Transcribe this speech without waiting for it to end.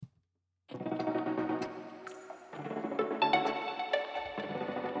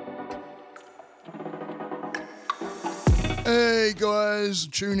Hey guys,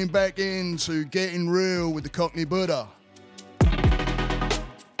 tuning back in to Getting Real with the Cockney Buddha.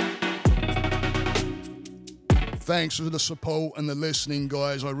 Thanks for the support and the listening,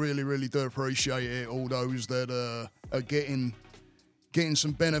 guys. I really, really do appreciate it. All those that are getting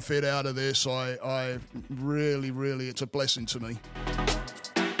some benefit out of this, I really, really, it's a blessing to me.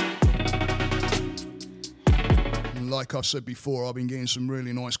 And like I've said before, I've been getting some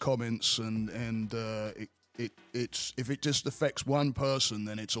really nice comments, and it's if it just affects one person,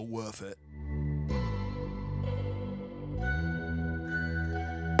 then it's all worth it.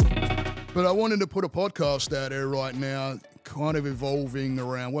 But I wanted to put a podcast out there right now, kind of evolving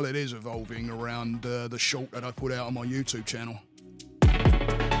around, well, it is evolving around the short that I put out on my YouTube channel.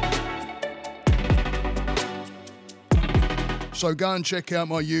 So go and check out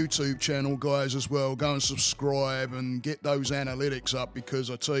my YouTube channel, guys, as well. Go and subscribe and get those analytics up,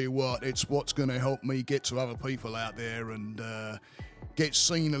 because I tell you what, it's what's going to help me get to other people out there and get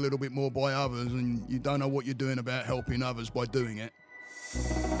seen a little bit more by others. And you don't know what you're doing about helping others by doing it.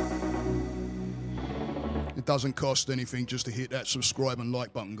 It doesn't cost anything just to hit that subscribe and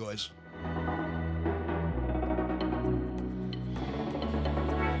like button, guys.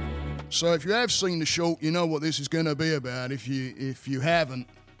 So if you have seen the short, you know what this is going to be about. If you haven't,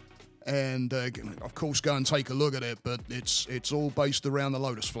 and of course go and take a look at it, but it's all based around the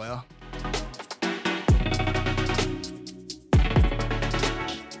Lotus Flower.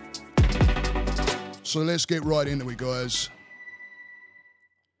 So let's get right into it, guys.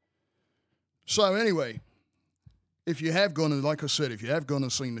 So anyway, if you have gone and, like I said, if you have gone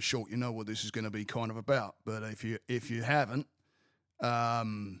and seen the short, you know what this is going to be kind of about. But if you haven't,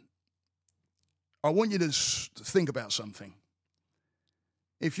 I want you to think about something.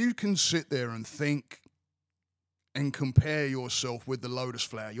 If you can sit there and think and compare yourself with the Lotus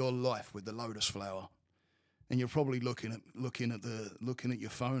Flower, your life with the Lotus Flower, and you're probably looking at your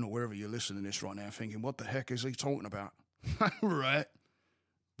phone or wherever you're listening to this right now, thinking, "What the heck is he talking about?" Right?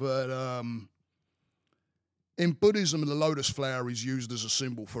 But in Buddhism, the Lotus Flower is used as a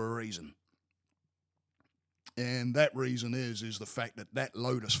symbol for a reason. And that reason is the fact that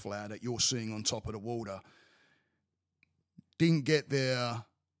lotus flower that you're seeing on top of the water didn't get there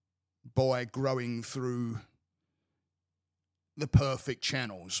by growing through the perfect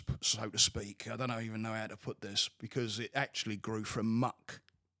channels, so to speak. I don't even know how to put this, because it actually grew from muck,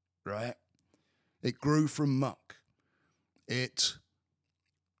 right? It grew from muck.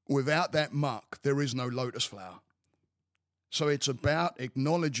 Without that muck, there is no lotus flower. So it's about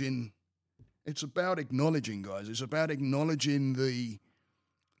acknowledging. It's about acknowledging, guys. It's about acknowledging the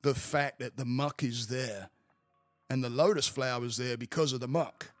fact that the muck is there and the lotus flower is there because of the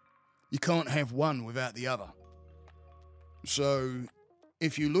muck. You can't have one without the other. So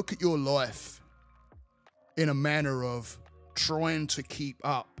if you look at your life in a manner of trying to keep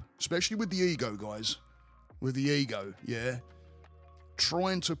up, especially with the ego, guys, with the ego, yeah,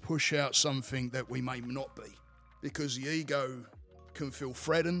 trying to push out something that we may not be, because the ego can feel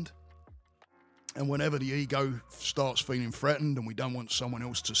threatened. And whenever the ego starts feeling threatened and we don't want someone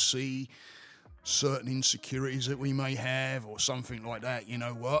else to see certain insecurities that we may have or something like that, you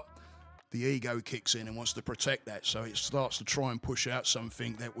know what? The ego kicks in and wants to protect that. So it starts to try and push out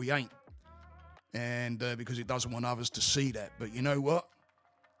something that we ain't. And because it doesn't want others to see that. But you know what?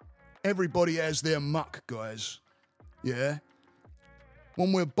 Everybody has their muck, guys. Yeah?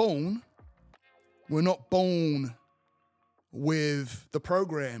 When we're born, we're not born with the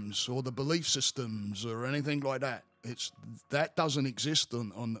programs or the belief systems or anything like that. That doesn't exist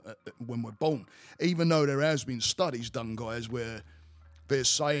on when we're born. Even though there has been studies done, guys, where they're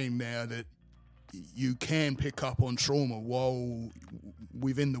saying now that you can pick up on trauma while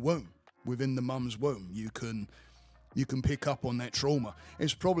within the womb, within the mum's womb. You can pick up on that trauma.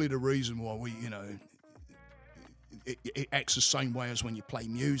 It's probably the reason why it acts the same way as when you play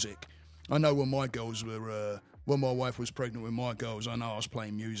music. I know when my girls were. When my wife was pregnant with my girls, I know I was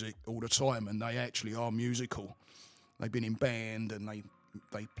playing music all the time, and they actually are musical. They've been in band, and they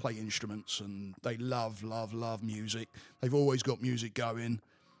play instruments, and they love music. They've always got music going,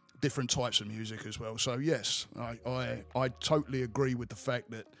 different types of music as well. So yes, I totally agree with the fact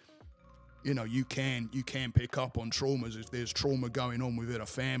that, you know, you can pick up on traumas if there's trauma going on within a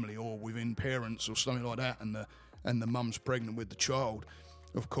family or within parents or something like that, and the mum's pregnant with the child.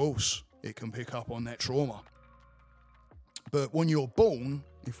 Of course, it can pick up on that trauma. But when you're born,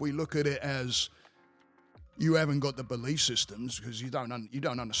 if we look at it as you haven't got the belief systems, because you don't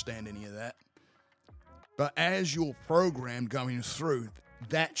understand any of that. But as you're programmed going through,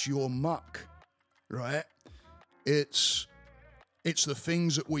 that's your muck, right? It's the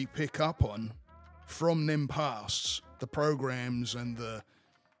things that we pick up on from them pasts the programs and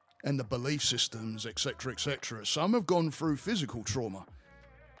the belief systems, etc., etc. Some have gone through physical trauma,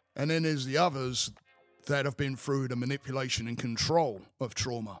 and then there's the others that have been through the manipulation and control of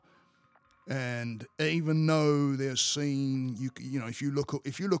trauma. And even though they're seen, you know, if you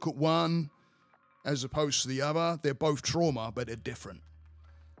look at one as opposed to the other, they're both trauma, but they're different.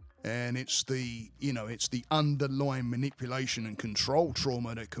 And it's the underlying manipulation and control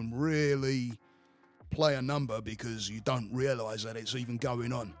trauma that can really play a number because you don't realize that it's even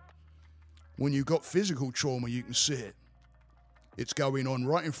going on. When you've got physical trauma, you can see it. It's going on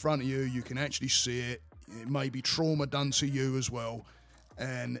right in front of you. You can actually see it. It may be trauma done to you as well.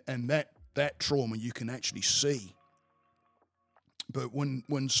 And that trauma you can actually see. But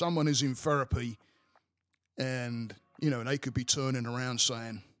when someone is in therapy and, you know, they could be turning around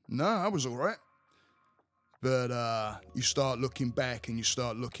saying, no, I was all right. But you start looking back and you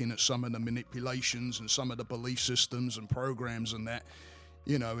start looking at some of the manipulations and some of the belief systems and programs and that,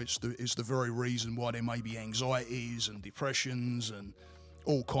 you know, it's the very reason why there may be anxieties and depressions and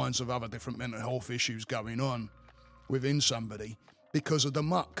all kinds of other different mental health issues going on within somebody because of the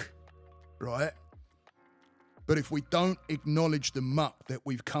muck, right? But if we don't acknowledge the muck that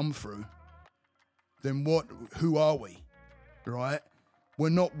we've come through, then who are we, right? We're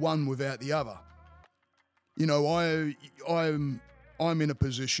not one without the other. You know, I'm in a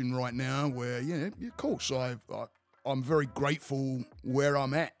position right now where, yeah, of course, I'm very grateful where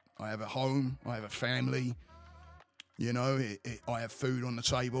I'm at. I have a home, I have a family, you know, I have food on the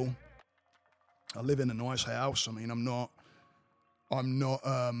table. I live in a nice house. I mean, I'm not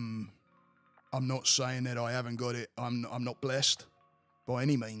saying that I haven't got it. I'm not blessed by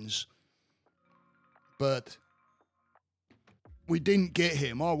any means. But we didn't get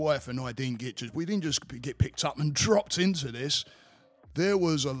here. My wife and I we didn't just get picked up and dropped into this. There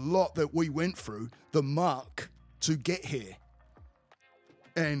was a lot that we went through, the muck, to get here.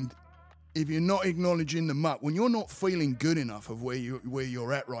 And if you're not acknowledging the muck, when you're not feeling good enough of where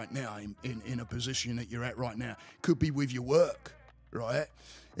you're at right now, in a position that you're at right now, could be with your work, right?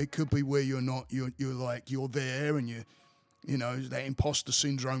 It could be where you're there and you know, that imposter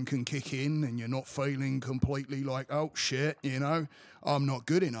syndrome can kick in and you're not feeling completely like, oh shit, you know, I'm not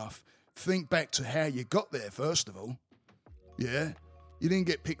good enough. Think back to how you got there, first of all. Yeah. You didn't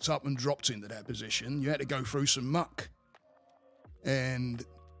get picked up and dropped into that position. You had to go through some muck. And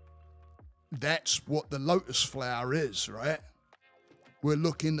that's what the lotus flower is, right? We're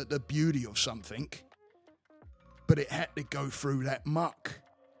looking at the beauty of something, but it had to go through that muck.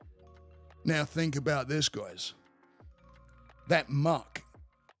 Now think about this, guys. That muck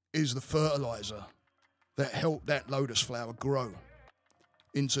is the fertilizer that helped that lotus flower grow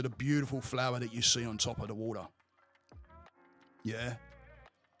into the beautiful flower that you see on top of the water. Yeah?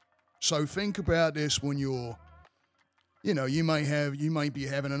 So think about this when you're, you know, you may be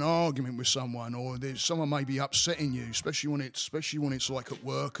having an argument with someone, or someone may be upsetting you, especially when it's like at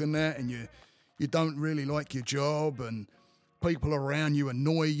work and that, and you don't really like your job and people around you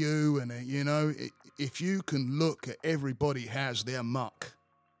annoy you, and you know, if you can look at everybody has their muck,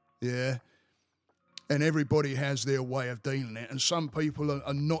 yeah, and everybody has their way of dealing with it, and some people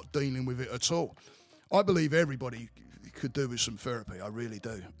are not dealing with it at all. I believe everybody could do with some therapy, I really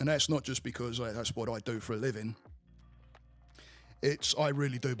do, and that's not just because that's what I do for a living. I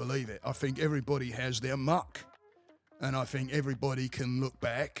really do believe it. I think everybody has their muck, and I think everybody can look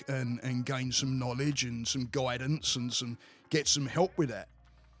back and gain some knowledge and some guidance and get some help with that.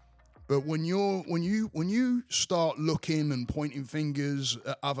 But when you start looking and pointing fingers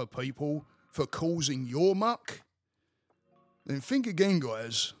at other people for causing your muck, then think again,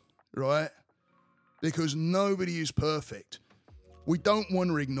 guys, right? Because nobody is perfect. We don't want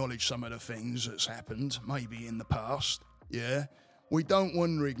to acknowledge some of the things that's happened, maybe in the past, yeah? We don't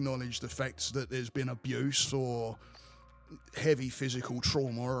want to acknowledge the fact that there's been abuse or heavy physical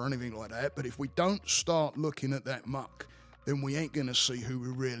trauma or anything like that. But if we don't start looking at that muck, then we ain't going to see who we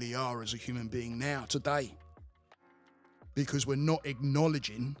really are as a human being now, today. Because we're not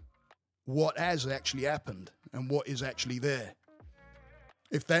acknowledging what has actually happened and what is actually there.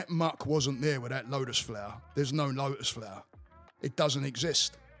 If that muck wasn't there with that lotus flower, there's no lotus flower. It doesn't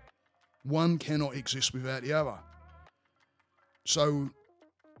exist. One cannot exist without the other. So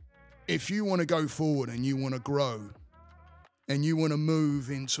if you want to go forward and you want to grow and you want to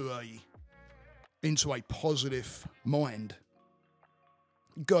move into a positive mind,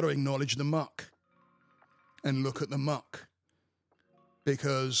 you've got to acknowledge the muck and look at the muck.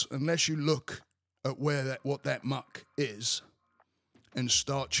 Because unless you look at what that muck is and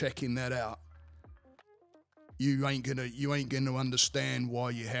start checking that out, you ain't gonna understand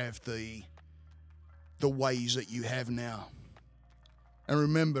why you have the the ways that you have now. And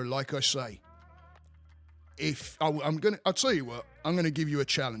remember, like I say, I'll tell you what, I'm going to give you a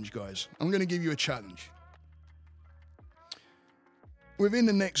challenge, guys. I'm going to give you a challenge. Within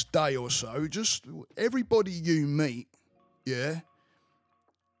the next day or so, just everybody you meet, yeah,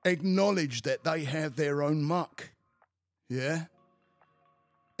 acknowledge that they have their own muck, yeah?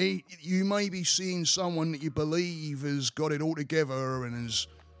 You may be seeing someone that you believe has got it all together and is,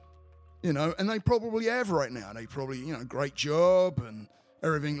 and they probably have right now. They probably, great job and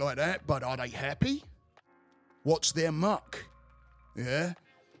everything like that, but are they happy? What's their muck? Yeah?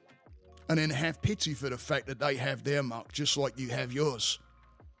 And then have pity for the fact that they have their muck just like you have yours.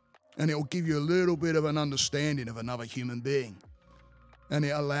 And it'll give you a little bit of an understanding of another human being. And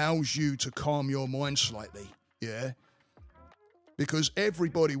it allows you to calm your mind slightly, yeah? Because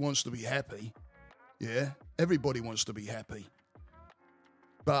everybody wants to be happy, yeah? Everybody wants to be happy.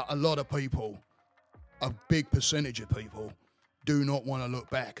 But a lot of people, a big percentage of people, do not want to look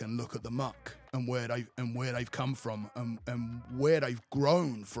back and look at the muck and where they've come from and where they've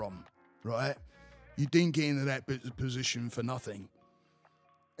grown from, right? You didn't get into that position for nothing.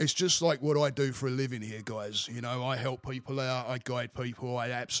 It's just like what I do for a living here, guys. I help people out, I guide people.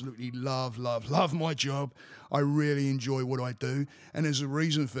 I absolutely love my job. I really enjoy what I do. And there's a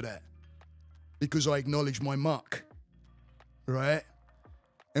reason for that. Because I acknowledge my muck, right?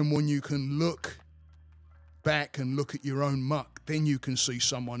 And when you can look back and look at your own muck, then you can see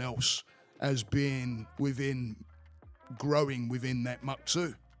someone else as being growing within that muck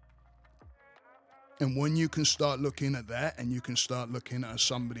too. And when you can start looking at that and you can start looking at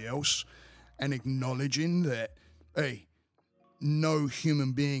somebody else and acknowledging that, hey, no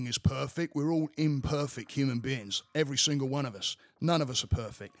human being is perfect. We're all imperfect human beings, every single one of us. None of us are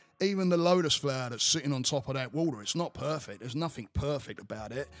perfect. Even the lotus flower that's sitting on top of that water, it's not perfect. There's nothing perfect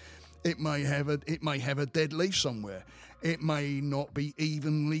about it. It may have a dead leaf somewhere. It may not be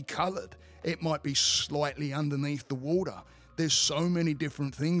evenly coloured. It might be slightly underneath the water. There's so many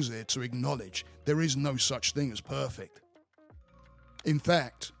different things there to acknowledge. There is no such thing as perfect. In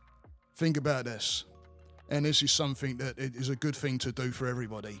fact, think about this, and this is something that is a good thing to do for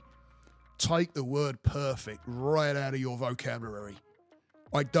everybody. Take the word perfect right out of your vocabulary.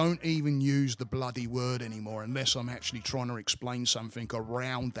 I don't even use the bloody word anymore unless I'm actually trying to explain something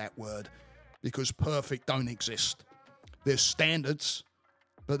around that word, because perfect don't exist. There's standards,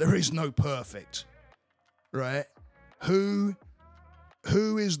 but there is no perfect, right? Who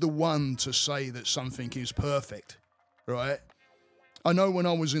is the one to say that something is perfect, right? I know when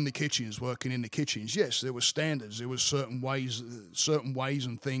I was in the kitchens, working in the kitchens, yes, there were standards. There were certain ways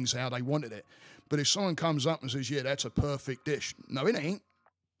and things how they wanted it. But if someone comes up and says, yeah, that's a perfect dish. No, it ain't.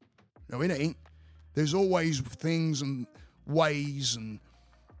 No, it ain't. There's always things and ways and,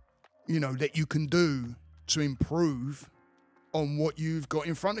 that you can do to improve on what you've got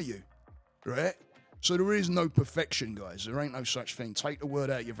in front of you, right? So there is no perfection, guys. There ain't no such thing. Take the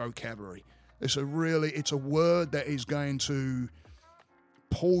word out of your vocabulary. It's a word that is going to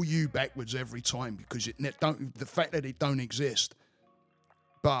pull you backwards every time, because the fact that it don't exist,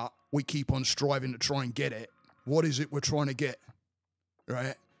 but we keep on striving to try and get it. What is it we're trying to get,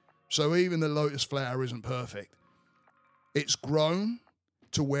 right? So even the lotus flower isn't perfect. It's grown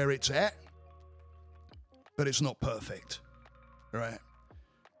to where it's at, but it's not perfect, right?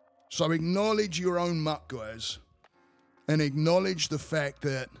 So acknowledge your own muck, guys, and acknowledge the fact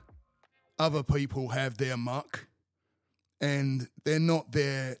that other people have their muck, and they're not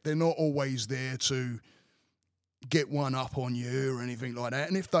always there to get one up on you or anything like that.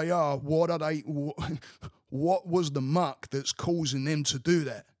 And if they are, what was the muck that's causing them to do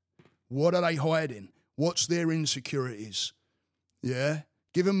that? What are they hiding? What's their insecurities? Yeah?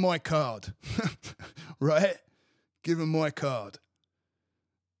 Give them my card, right? Give them my card.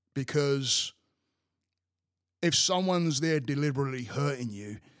 Because if someone's there deliberately hurting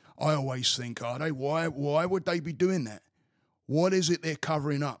you, I always think, why would they be doing that? What is it they're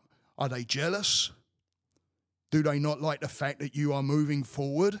covering up? Are they jealous? Do they not like the fact that you are moving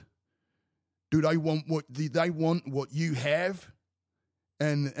forward? Do they want what you have?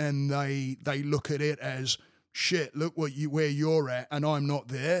 And they look at it as, shit, look where you're at and I'm not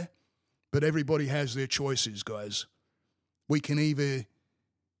there. But everybody has their choices, guys. We can either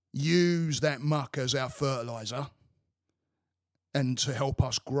use that muck as our fertilizer and to help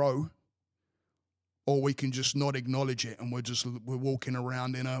us grow, or we can just not acknowledge it and we're walking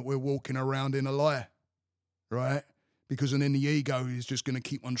around in a lie, right? Because then the ego is just going to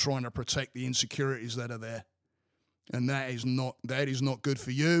keep on trying to protect the insecurities that are there, and that is not good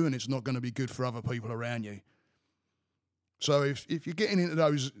for you, and it's not going to be good for other people around you. So if you're getting into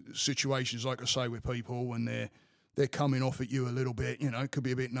those situations, like I say, with people and they're coming off at you a little bit, you know, it could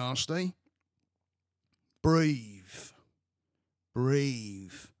be a bit nasty. Breathe.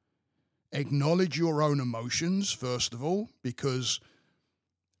 Acknowledge your own emotions, first of all, because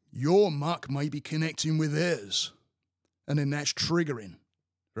your muck may be connecting with theirs. And then that's triggering,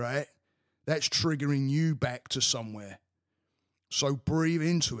 right? That's triggering you back to somewhere. So breathe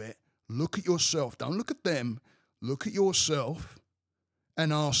into it. Look at yourself. Don't look at them. Look at yourself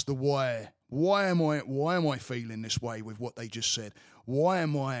and ask the why. Why am I feeling this way with what they just said? Why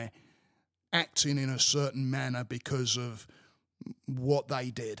am I acting in a certain manner because of what they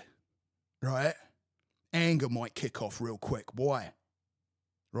did? Right? Anger might kick off real quick. Why?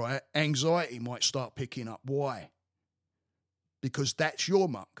 Right? Anxiety might start picking up. Why? Because that's your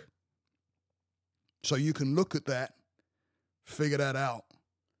muck. So you can look at that, figure that out,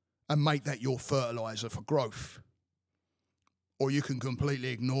 and make that your fertilizer for growth. Or you can completely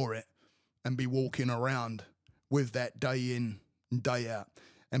ignore it and be walking around with that day in and day out.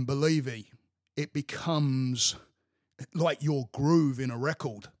 And believe me, it becomes like your groove in a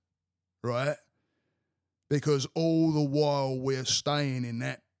record, right? Because all the while we're staying in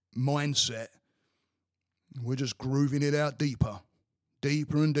that mindset, we're just grooving it out deeper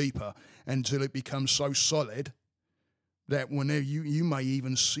and deeper until it becomes so solid that whenever you may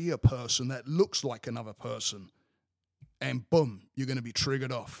even see a person that looks like another person, and boom, you're going to be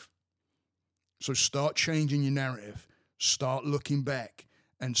triggered off. So start changing your narrative, start looking back,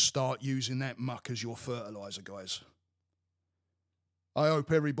 and start using that muck as your fertilizer, guys. I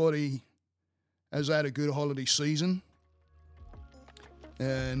hope everybody has had a good holiday season,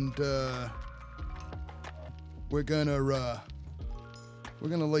 and we're gonna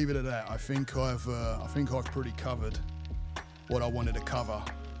leave it at that. I think I've pretty covered what I wanted to cover,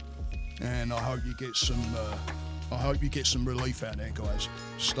 and I hope you get some relief out there, guys.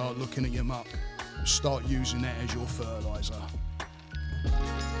 Start looking at your muck. Start using that as your fertilizer.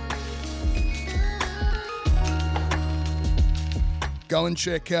 Go and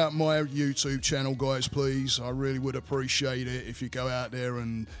check out my YouTube channel, guys, please. I really would appreciate it if you go out there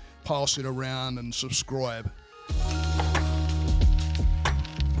and pass it around and subscribe.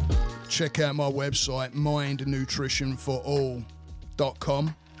 Check out my website,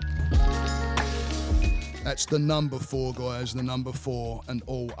 mindnutritionforall.com. That's the number 4, guys, the number 4 and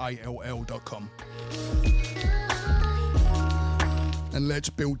all, ALL.com. And let's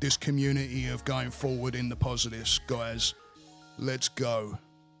build this community of going forward in the positives, guys. Let's go.